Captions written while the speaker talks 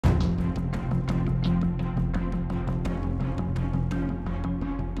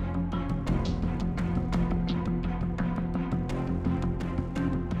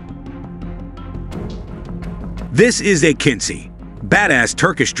This is Akinci, badass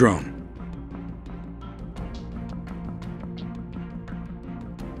Turkish drone.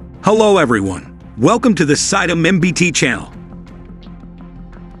 Hello everyone, welcome to the Sidem MBT channel.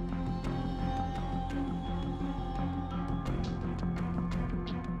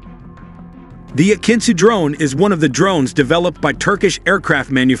 The Akinci drone is one of the drones developed by Turkish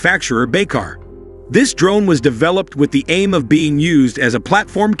aircraft manufacturer Baykar. This drone was developed with the aim of being used as a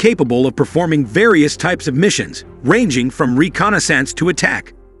platform capable of performing various types of missions, ranging from reconnaissance to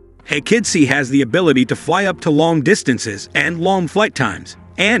attack. Akinci has the ability to fly up to long distances and long flight times,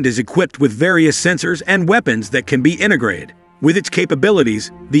 and is equipped with various sensors and weapons that can be integrated. With its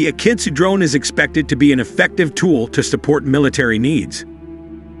capabilities, the Akinci drone is expected to be an effective tool to support military needs.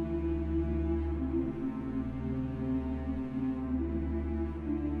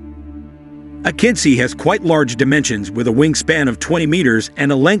 Akinci has quite large dimensions with a wingspan of 20 meters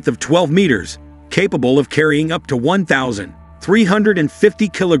and a length of 12 meters, capable of carrying up to 1,350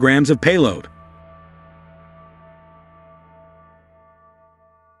 kilograms of payload.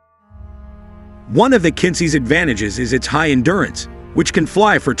 One of Akinci's advantages is its high endurance, which can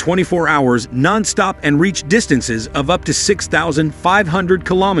fly for 24 hours non-stop and reach distances of up to 6,500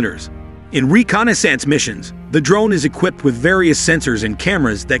 kilometers. In reconnaissance missions, the drone is equipped with various sensors and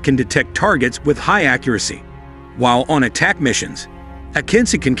cameras that can detect targets with high accuracy. While on attack missions,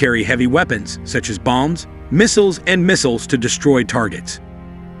 Akinci can carry heavy weapons such as bombs, missiles, and missiles to destroy targets.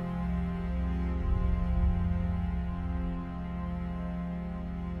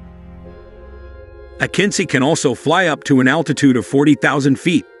 Akinci can also fly up to an altitude of 40,000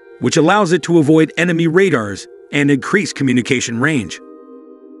 feet, which allows it to avoid enemy radars and increase communication range.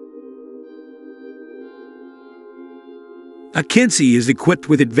 Akinci is equipped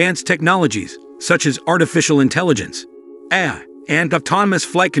with advanced technologies, such as artificial intelligence, AI, and autonomous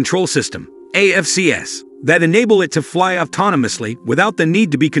flight control system, AFCS, that enable it to fly autonomously without the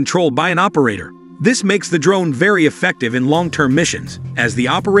need to be controlled by an operator. This makes the drone very effective in long-term missions, as the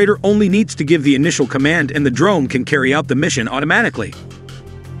operator only needs to give the initial command and the drone can carry out the mission automatically.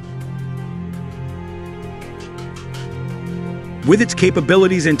 With its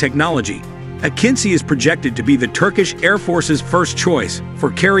capabilities and technology, Akinci is projected to be the Turkish Air Force's first choice for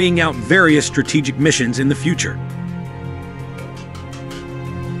carrying out various strategic missions in the future.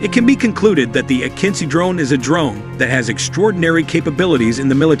 It can be concluded that the Akinci drone is a drone that has extraordinary capabilities in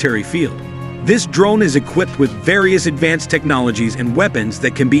the military field. This drone is equipped with various advanced technologies and weapons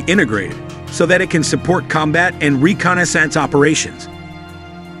that can be integrated so that it can support combat and reconnaissance operations.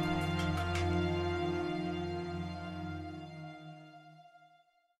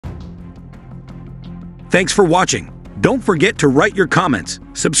 Thanks for watching. Don't forget to write your comments,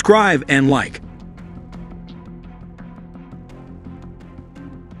 subscribe, and like.